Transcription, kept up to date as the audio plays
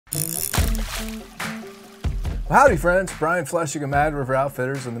Well, howdy friends, Brian Flechsig of Mad River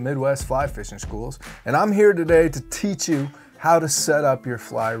Outfitters and the Midwest Fly Fishing Schools, and I'm here today to teach you how to set up your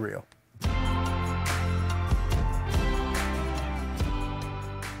fly reel.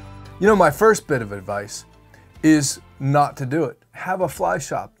 You know, my first bit of advice is not to do it. Have a fly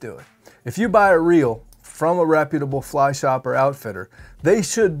shop do it. If you buy a reel from a reputable fly shop or outfitter, they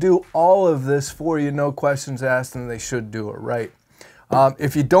should do all of this for you, no questions asked, and they should do it right.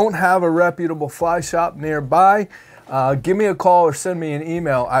 If you don't have a reputable fly shop nearby, give me a call or send me an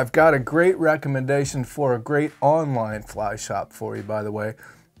email. I've got a great recommendation for a great online fly shop for you, by the way,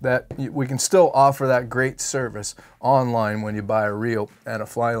 that we can still offer that great service online when you buy a reel and a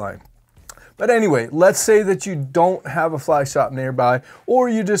fly line. But anyway, let's say that you don't have a fly shop nearby, or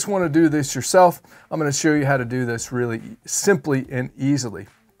you just want to do this yourself. I'm going to show you how to do this really simply and easily.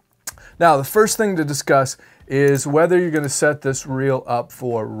 Now, the first thing to discuss is whether you're going to set this reel up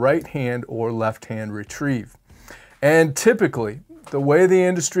for right hand or left hand retrieve. And typically, the way the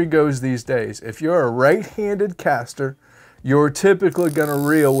industry goes these days, if you're a right-handed caster, you're typically going to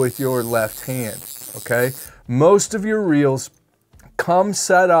reel with your left hand, okay? Most of your reels come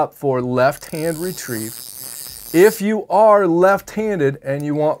set up for left-hand retrieve. If you are left-handed and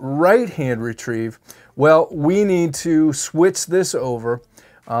you want right-hand retrieve, well, we need to switch this over.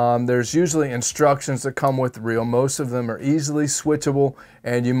 There's usually instructions that come with the reel. Most of them are easily switchable,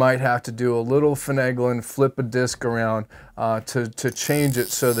 and you might have to do a little finagling, flip a disc around to change it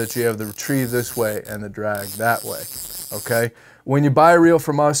so that you have the retrieve this way and the drag that way, okay? When you buy a reel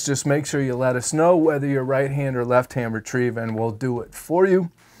from us, just make sure you let us know whether you're right hand or left hand retrieve, and we'll do it for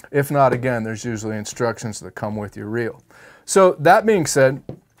you. If not, again, there's usually instructions that come with your reel. So that being said,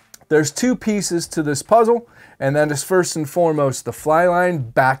 there's two pieces to this puzzle, and that is first and foremost the fly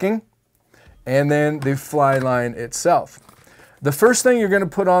line backing, and then the fly line itself. The first thing you're going to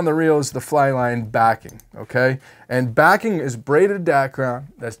put on the reel is the fly line backing, okay? And backing is braided background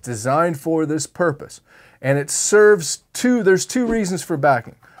that's designed for this purpose. And it serves there's two reasons for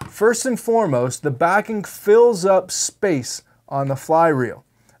backing. First and foremost, the backing fills up space on the fly reel,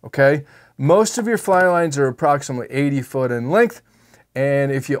 okay? Most of your fly lines are approximately 80 foot in length,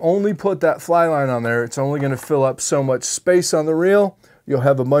 and if you only put that fly line on there, it's only going to fill up so much space on the reel. You'll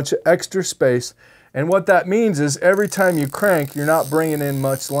have a bunch of extra space, and what that means is every time you crank, you're not bringing in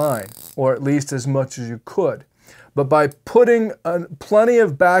much line, or at least as much as you could. But by putting plenty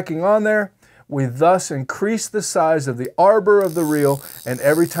of backing on there, we thus increase the size of the arbor of the reel, and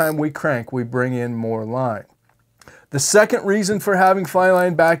every time we crank, we bring in more line. The second reason for having fly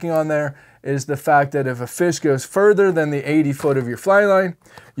line backing on there is the fact that if a fish goes further than the 80 foot of your fly line,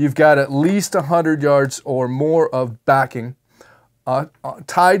 you've got at least 100 yards or more of backing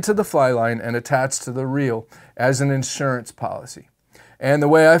tied to the fly line and attached to the reel as an insurance policy. And the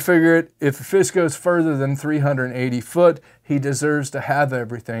way I figure it, if a fish goes further than 380 foot, he deserves to have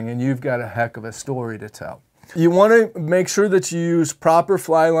everything, and you've got a heck of a story to tell. You want to make sure that you use proper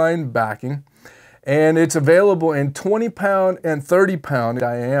fly line backing, and it's available in 20-pound and 30-pound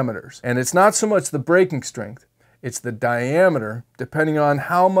diameters. And it's not so much the breaking strength, it's the diameter, depending on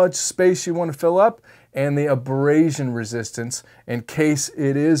how much space you want to fill up, and the abrasion resistance in case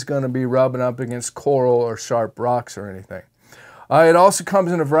it is going to be rubbing up against coral or sharp rocks or anything. It also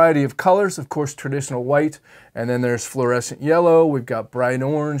comes in a variety of colors, of course, traditional white, and then there's fluorescent yellow, we've got bright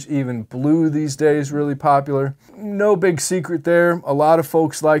orange, even blue these days, really popular. No big secret there. A lot of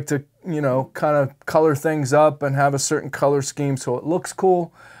folks like to, you know, kind of color things up and have a certain color scheme so it looks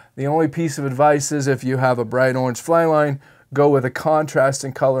cool. The only piece of advice is if you have a bright orange fly line, go with a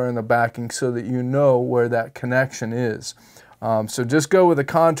contrasting color in the backing so that you know where that connection is. So just go with a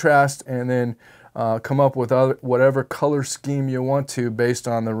contrast and then come up with whatever color scheme you want to based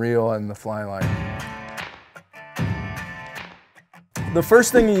on the reel and the fly line. The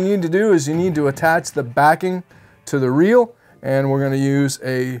first thing you need to do is you need to attach the backing to the reel, and we're going to use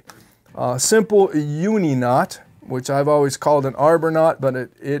a simple uni knot, which I've always called an arbor knot, but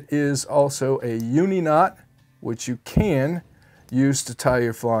it is also a uni knot, which you can use to tie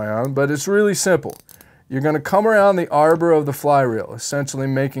your fly on, but it's really simple. You're going to come around the arbor of the fly reel, essentially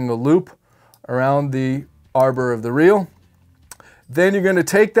making a loop around the arbor of the reel. Then you're going to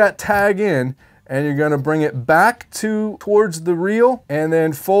take that tag in and you're going to bring it back towards the reel and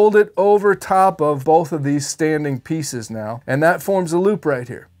then fold it over top of both of these standing pieces now, and that forms a loop right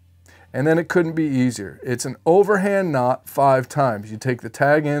here. And then it couldn't be easier. It's an overhand knot 5 times. You take the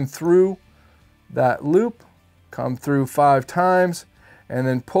tag in through that loop, come through 5 times, and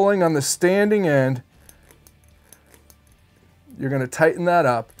then pulling on the standing end, you're going to tighten that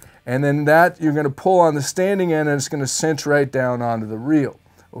up. And then that you're going to pull on the standing end and it's going to cinch right down onto the reel.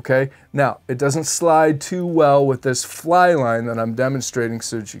 Okay, now it doesn't slide too well with this fly line that I'm demonstrating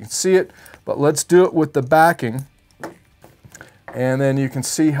so that you can see it, but let's do it with the backing, and then you can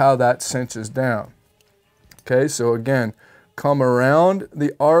see how that cinches down. Okay, so again, come around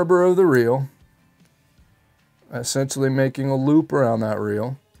the arbor of the reel, essentially making a loop around that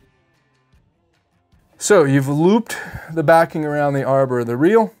reel. So you've looped the backing around the arbor of the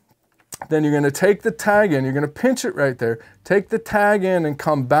reel. Then you're going to take the tag in, you're going to pinch it right there, take the tag in and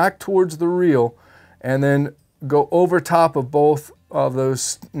come back towards the reel, and then go over top of both of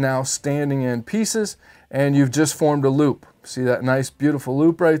those now standing in pieces, and you've just formed a loop. See that nice beautiful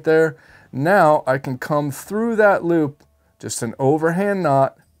loop right there? Now I can come through that loop, just an overhand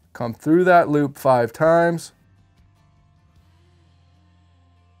knot, come through that loop 5 times.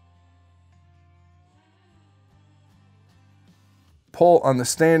 Pull on the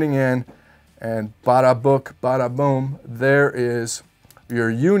standing end, and bada book, bada boom, there is your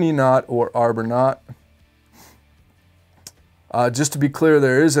uni knot or arbor knot. Just to be clear,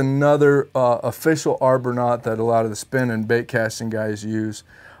 there is another official arbor knot that a lot of the spin and bait casting guys use.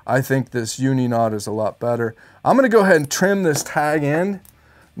 I think this uni knot is a lot better. I'm going to go ahead and trim this tag end,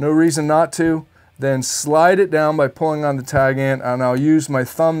 no reason not to, then slide it down by pulling on the tag end, and I'll use my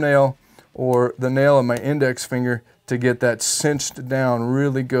thumbnail or the nail of my index finger to get that cinched down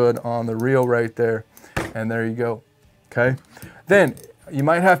really good on the reel right there. And there you go, okay? Then you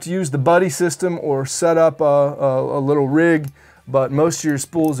might have to use the buddy system or set up a little rig, but most of your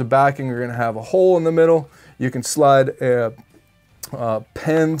spools of backing are gonna have a hole in the middle. You can slide a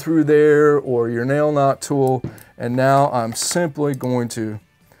pen through there or your nail knot tool, and now I'm simply going to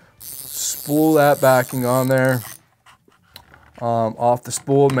spool that backing on there. Off the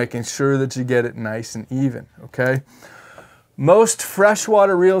spool, making sure that you get it nice and even, okay? Most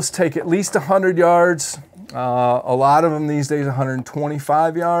freshwater reels take at least 100 yards. A lot of them these days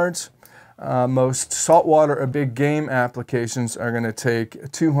 125 yards. Most saltwater or big game applications are going to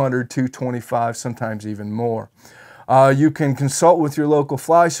take 200, 225, sometimes even more. You can consult with your local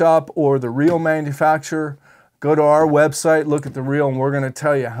fly shop or the reel manufacturer. Go to our website, look at the reel, and we're going to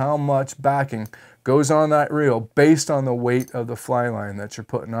tell you how much backing goes on that reel based on the weight of the fly line that you're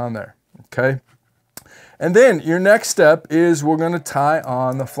putting on there, okay? And then your next step is we're going to tie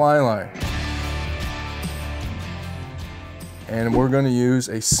on the fly line. And we're going to use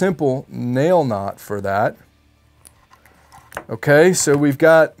a simple nail knot for that. Okay, so we've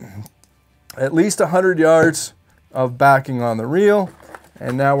got at least 100 yards of backing on the reel,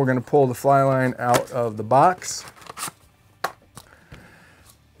 and now we're going to pull the fly line out of the box.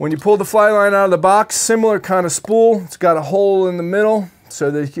 When you pull the fly line out of the box, similar kind of spool. It's got a hole in the middle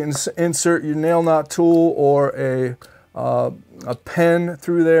so that you can insert your nail knot tool or a pen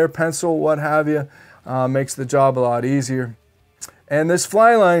through there, pencil, what have you. Makes the job a lot easier. And this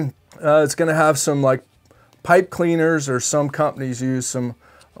fly line, it's going to have some like pipe cleaners, or some companies use some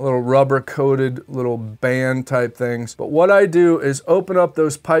little rubber coated little band type things. But what I do is open up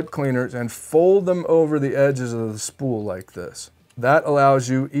those pipe cleaners and fold them over the edges of the spool like this. That allows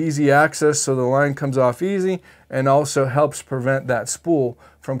you easy access so the line comes off easy, and also helps prevent that spool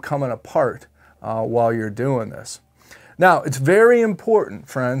from coming apart while you're doing this. Now, it's very important,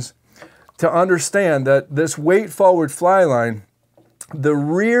 friends, to understand that this weight forward fly line, the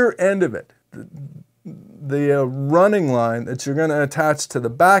rear end of it, the running line that you're going to attach to the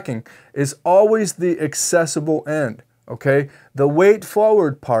backing, is always the accessible end, okay? The weight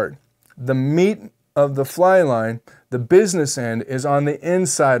forward part, the meat of the fly line, the business end, is on the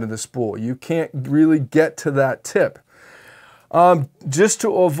inside of the spool. You can't really get to that tip. Just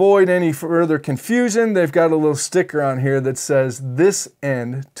to avoid any further confusion, they've got a little sticker on here that says this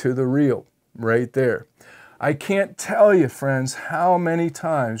end to the reel right there. I can't tell you, friends, how many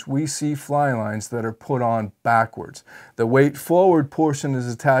times we see fly lines that are put on backwards. The weight forward portion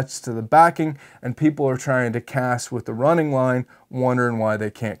is attached to the backing, and people are trying to cast with the running line, wondering why they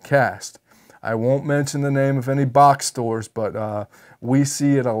can't cast. I won't mention the name of any box stores, but we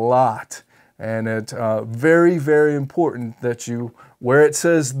see it a lot. And it's very, very important that you, where it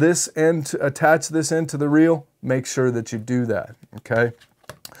says this end, attach this end to the reel, make sure that you do that, okay?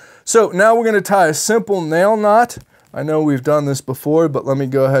 So now we're going to tie a simple nail knot. I know we've done this before, but let me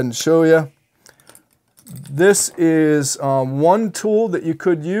go ahead and show you. This is one tool that you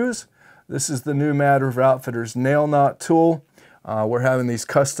could use. This is the new Mad River Outfitters nail knot tool. We're having these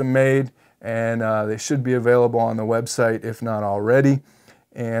custom made, and they should be available on the website if not already.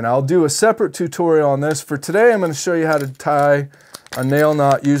 And I'll do a separate tutorial on this. For today, I'm going to show you how to tie a nail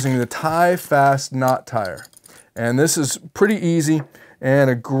knot using the Tie Fast Knot Tire. And this is pretty easy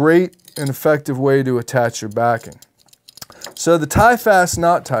and a great and effective way to attach your backing. So the tie fast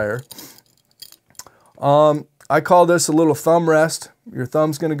knot tire, I call this a little thumb rest. Your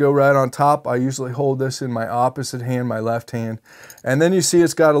thumb's going to go right on top. I usually hold this in my opposite hand, my left hand. And then you see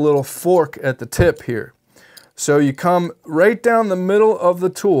it's got a little fork at the tip here. So you come right down the middle of the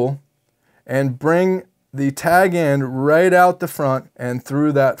tool and bring the tag end right out the front and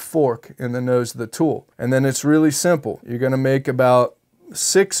through that fork in the nose of the tool. And then it's really simple. You're going to make about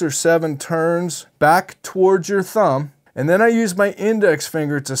 6 or 7 turns back towards your thumb. And then I use my index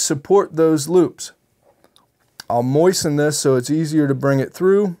finger to support those loops. I'll moisten this so it's easier to bring it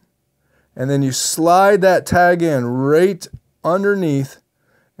through. And then you slide that tag end right underneath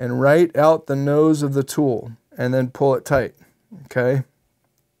and right out the nose of the tool. And then pull it tight, okay?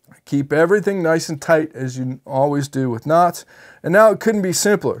 Keep everything nice and tight as you always do with knots. And now it couldn't be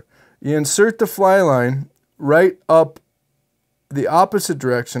simpler. You insert the fly line right up the opposite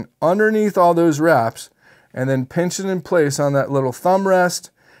direction underneath all those wraps and then pinch it in place on that little thumb rest.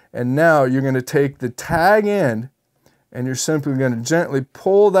 And now you're going to take the tag end and you're simply going to gently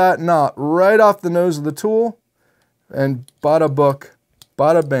pull that knot right off the nose of the tool, and bada book,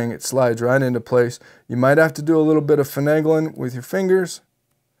 bada bing, it slides right into place. You might have to do a little bit of finagling with your fingers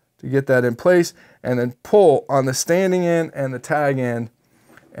to get that in place, and then pull on the standing end and the tag end,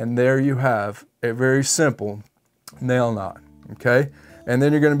 and there you have a very simple nail knot, okay? And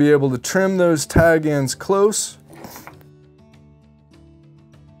then you're going to be able to trim those tag ends close.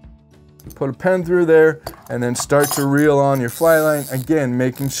 Put a pen through there and then start to reel on your fly line, again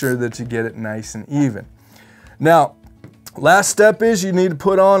making sure that you get it nice and even. Now, last step is you need to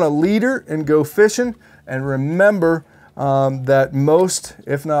put on a leader and go fishing, and remember that most,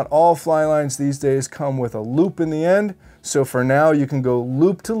 if not all, fly lines these days come with a loop in the end. So for now you can go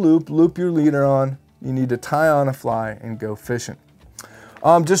loop to loop, loop your leader on. You need to tie on a fly and go fishing.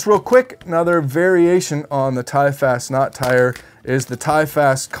 Just real quick, another variation on the tie fast knot tire is the tie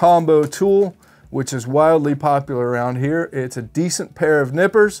fast combo tool, which is wildly popular around here. It's a decent pair of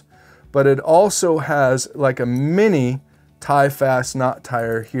nippers, but it also has like a mini tie fast knot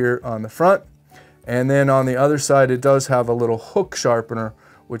tire here on the front. And then on the other side, it does have a little hook sharpener,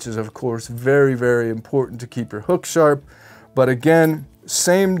 which is of course very, very important to keep your hook sharp. But again,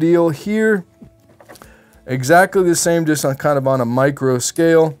 same deal here. Exactly the same, just on kind of on a micro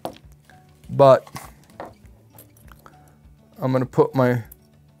scale. But I'm going to put my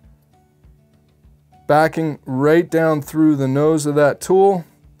backing right down through the nose of that tool,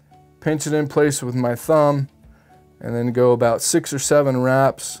 pinch it in place with my thumb, and then go about 6 or 7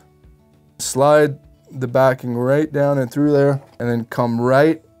 wraps. Slide the backing right down and through there, and then come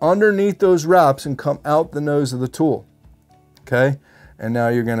right underneath those wraps and come out the nose of the tool. Okay, and now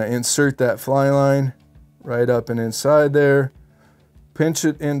you're going to insert that fly line right up and inside there, pinch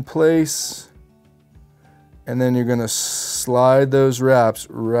it in place, and then you're going to slide those wraps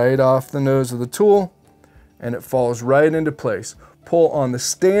right off the nose of the tool, and it falls right into place. Pull on the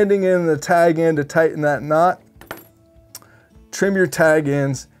standing end and the tag end to tighten that knot, trim your tag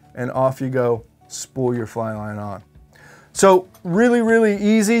ends, and off you go. Spool your fly line on. So really, really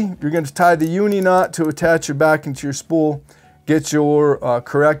easy. You're going to tie the uni knot to attach your backing to your spool. Get your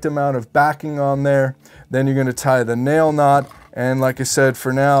correct amount of backing on there. Then you're going to tie the nail knot. And like I said,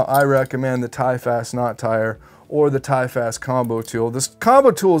 for now, I recommend the tie fast knot tire or the tie fast combo tool. This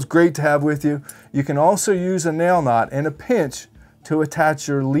combo tool is great to have with you. You can also use a nail knot and a pinch to attach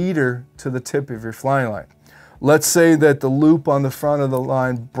your leader to the tip of your fly line. Let's say that the loop on the front of the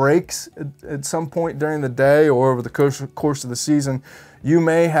line breaks at some point during the day or over the course of the season. You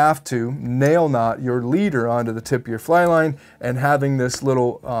may have to nail knot your leader onto the tip of your fly line, and having this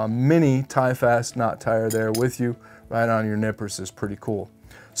little mini tie fast knot tire there with you right on your nippers is pretty cool.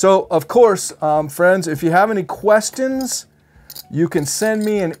 So of course, friends, if you have any questions, you can send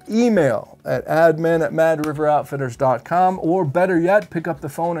me an email at admin@madriveroutfitters.com, or better yet, pick up the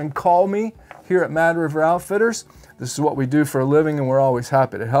phone and call me here at Mad River Outfitters. This is what we do for a living, and we're always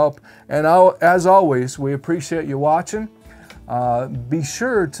happy to help. And as always, we appreciate you watching. Be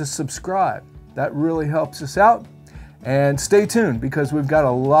sure to subscribe. That really helps us out. And stay tuned, because we've got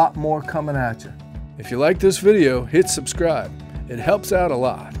a lot more coming at you. If you like this video, hit subscribe. It helps out a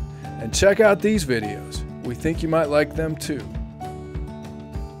lot. And check out these videos. We think you might like them too.